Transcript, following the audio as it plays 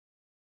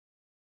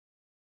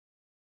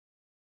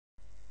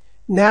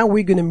Now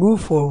we're going to move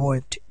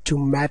forward to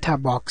meta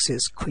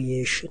boxes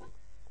creation.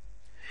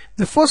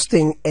 The first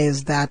thing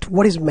is that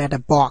what is meta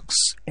box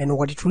and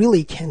what it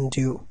really can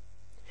do.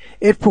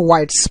 It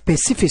provides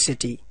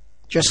specificity,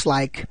 just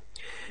like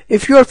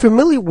if you are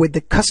familiar with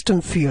the custom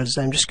fields.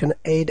 I'm just going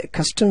to add a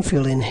custom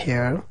field in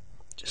here,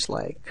 just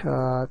like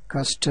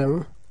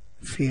custom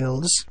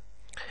fields,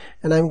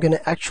 and I'm going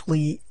to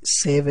actually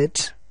save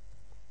it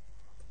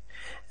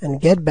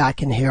and get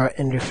back in here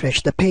and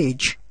refresh the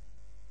page.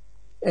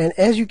 And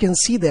as you can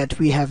see that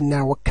we have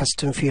now a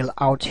custom field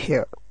out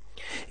here.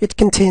 It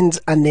contains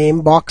a name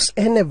box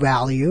and a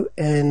value,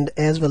 and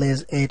as well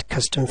as a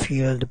custom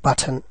field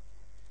button.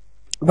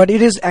 But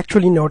it is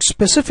actually not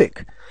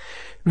specific.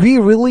 We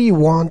really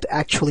want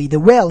actually the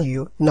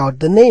value, not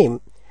the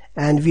name.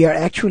 And we are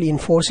actually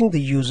enforcing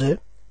the user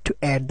to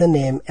add the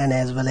name and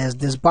as well as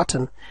this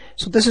button.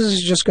 So this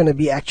is just going to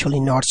be actually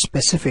not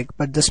specific,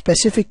 but the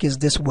specific is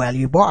this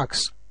value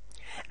box.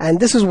 And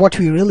this is what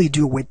we really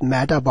do with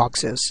meta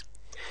boxes.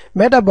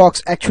 Meta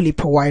box actually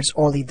provides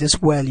only this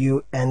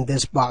value and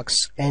this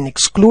box, and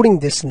excluding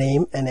this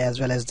name and as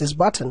well as this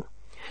button.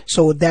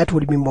 So that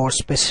would be more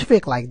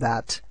specific like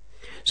that.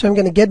 So I'm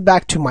going to get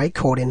back to my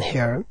code in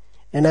here,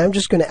 and I'm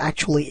just going to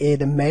actually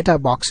add meta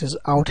boxes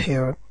out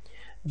here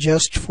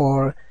just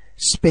for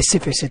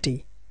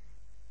specificity.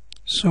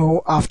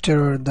 So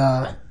after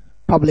the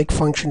public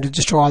function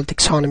register all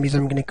taxonomies,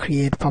 I'm going to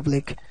create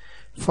public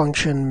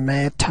function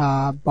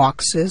meta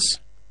boxes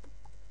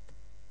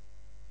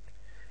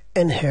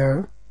in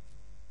here.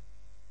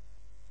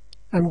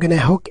 I'm going to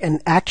hook an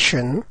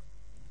action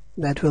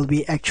that will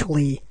be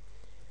actually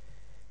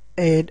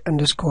add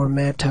underscore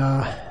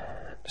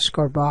meta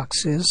underscore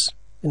boxes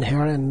in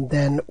here, and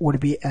then would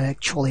be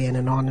actually an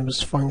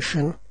anonymous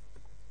function,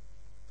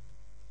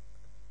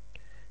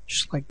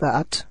 just like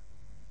that.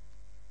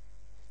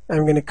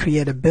 I'm going to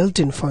create a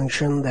built-in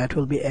function that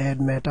will be add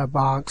meta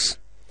box.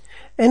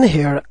 In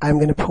here I'm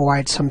going to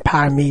provide some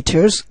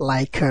parameters,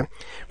 like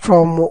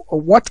from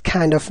what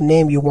kind of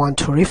name you want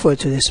to refer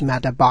to this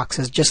meta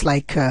boxes, just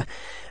like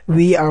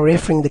we are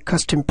referring the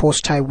custom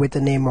post type with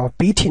the name of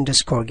bt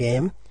underscore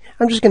game.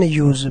 I'm just going to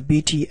use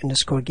bt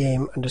underscore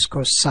game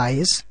underscore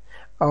size,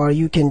 or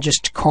you can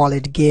just call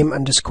it game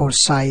underscore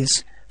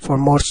size for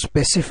more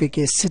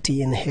specificity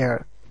in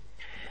here.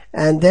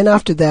 And then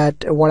after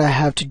that, what I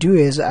have to do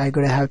is I'm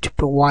going to have to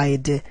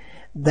provide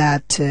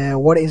that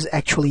what is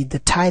actually the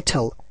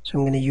title. So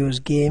I'm going to use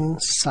game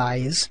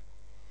size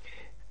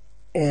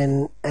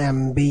in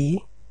MB,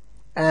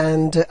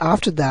 and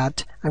after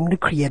that I'm going to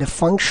create a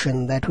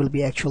function that will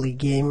be actually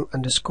game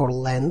underscore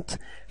length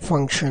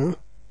function.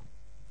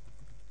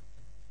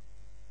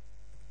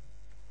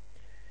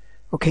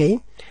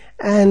 Okay,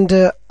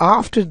 and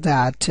after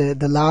that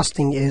the last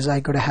thing is I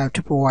gotta have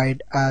to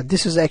provide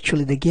this is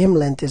actually the game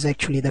length is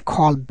actually the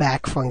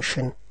callback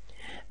function.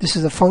 This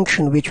is a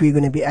function which we're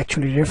going to be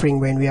actually referring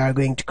when we are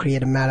going to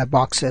create a meta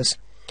boxes.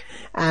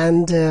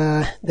 And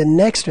the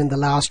next and the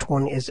last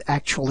one is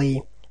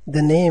actually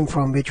the name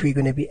from which we're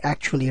going to be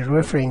actually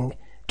referring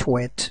to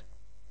it.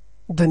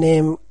 The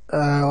name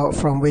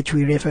from which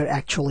we refer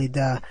actually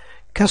the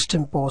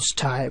custom post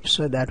type.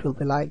 So that will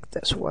be like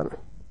this one.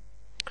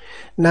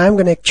 Now I'm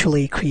going to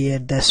actually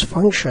create this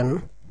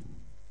function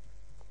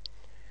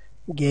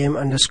game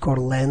underscore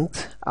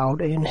length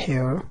out in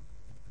here.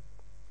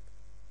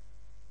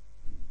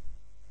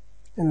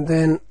 And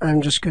then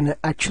I'm just going to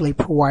actually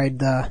provide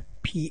the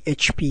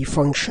PHP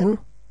function.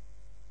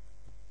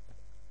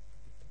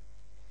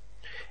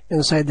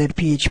 Inside that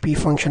PHP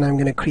function I'm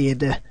going to create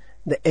the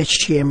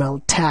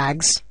HTML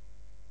tags.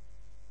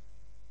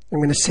 I'm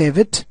going to save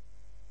it,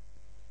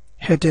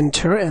 hit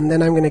enter, and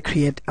then I'm going to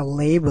create a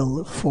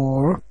label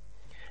for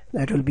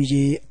that will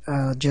be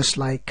just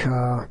like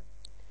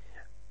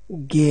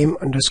game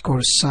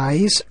underscore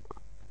size,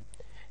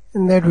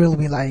 and that will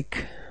be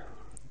like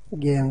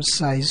game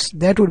size.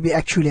 That would be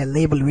actually a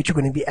label which is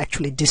going to be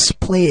actually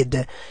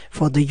displayed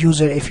for the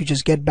user. If you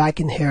just get back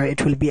in here,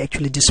 it will be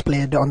actually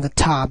displayed on the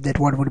top that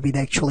what would be the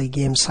actually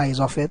game size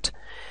of it.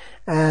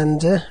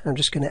 And I'm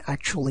just going to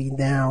actually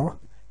now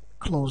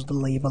close the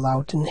label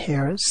out in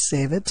here,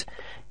 save it,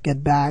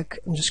 get back.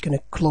 I'm just going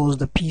to close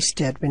the P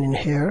statement in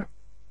here.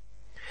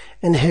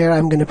 And here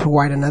I'm going to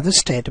provide another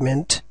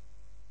statement.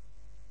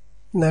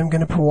 And I'm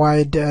going to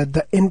provide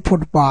the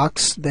input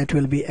box that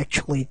will be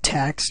actually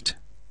text.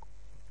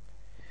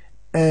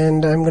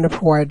 And I'm going to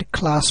provide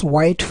class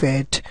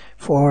whitefit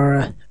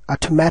for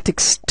automatic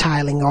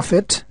styling of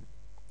it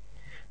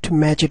to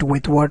match it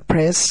with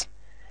WordPress.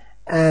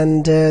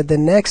 And the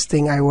next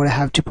thing I would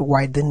have to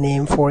provide the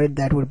name for it.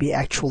 That would be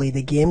actually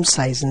the game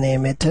size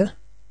name it.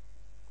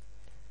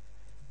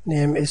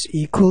 Name is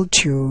equal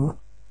to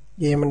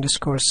game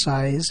underscore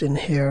size in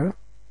here,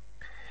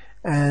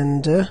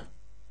 and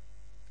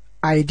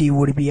ID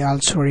would be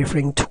also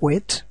referring to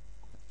it,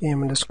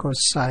 game underscore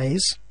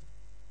size.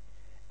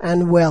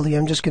 And value,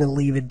 I'm just going to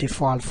leave it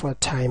default for the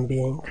time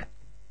being.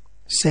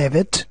 Save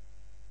it.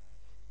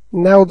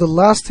 Now the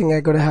last thing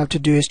I'm going to have to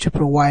do is to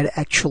provide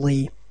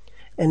actually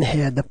in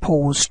here the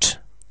post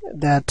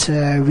that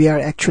we are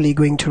actually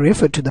going to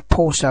refer to the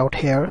post out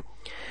here,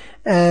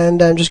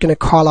 and I'm just going to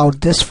call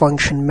out this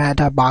function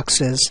meta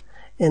boxes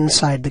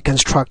inside the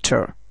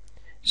constructor.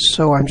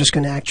 So I'm just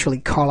going to actually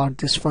call out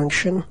this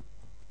function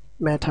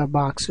meta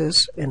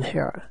boxes in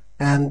here,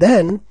 and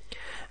then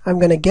I'm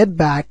going to get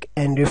back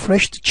and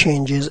refresh the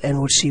changes and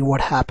we'll see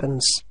what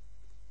happens.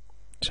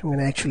 So I'm going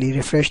to actually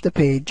refresh the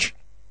page,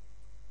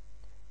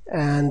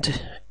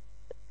 and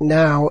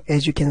now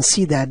as you can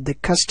see that the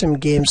custom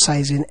game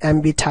size in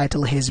MB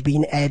title has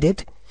been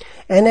added,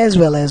 and as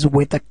well as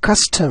with a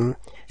custom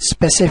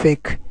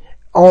specific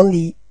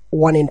only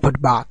one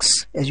input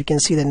box. As you can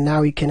see that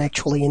now you can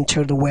actually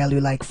enter the value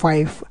like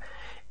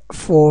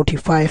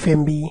 545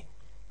 MB,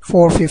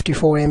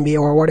 454 MB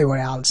or whatever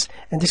else,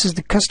 and this is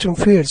the custom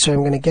field. So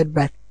I'm going to get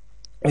back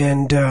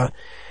and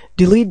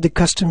delete the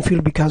custom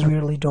field because we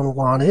really don't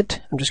want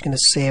it. I'm just going to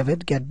save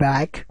it, get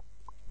back,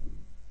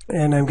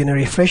 and I'm going to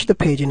refresh the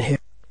page in here,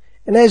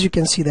 and as you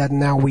can see that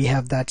now we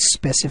have that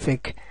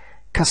specific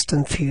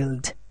custom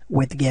field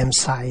with game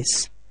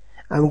size.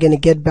 I'm going to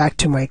get back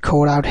to my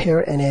code out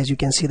here, and as you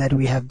can see that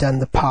we have done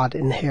the part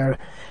in here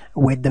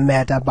with the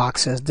meta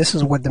boxes. This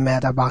is what the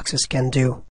meta boxes can do.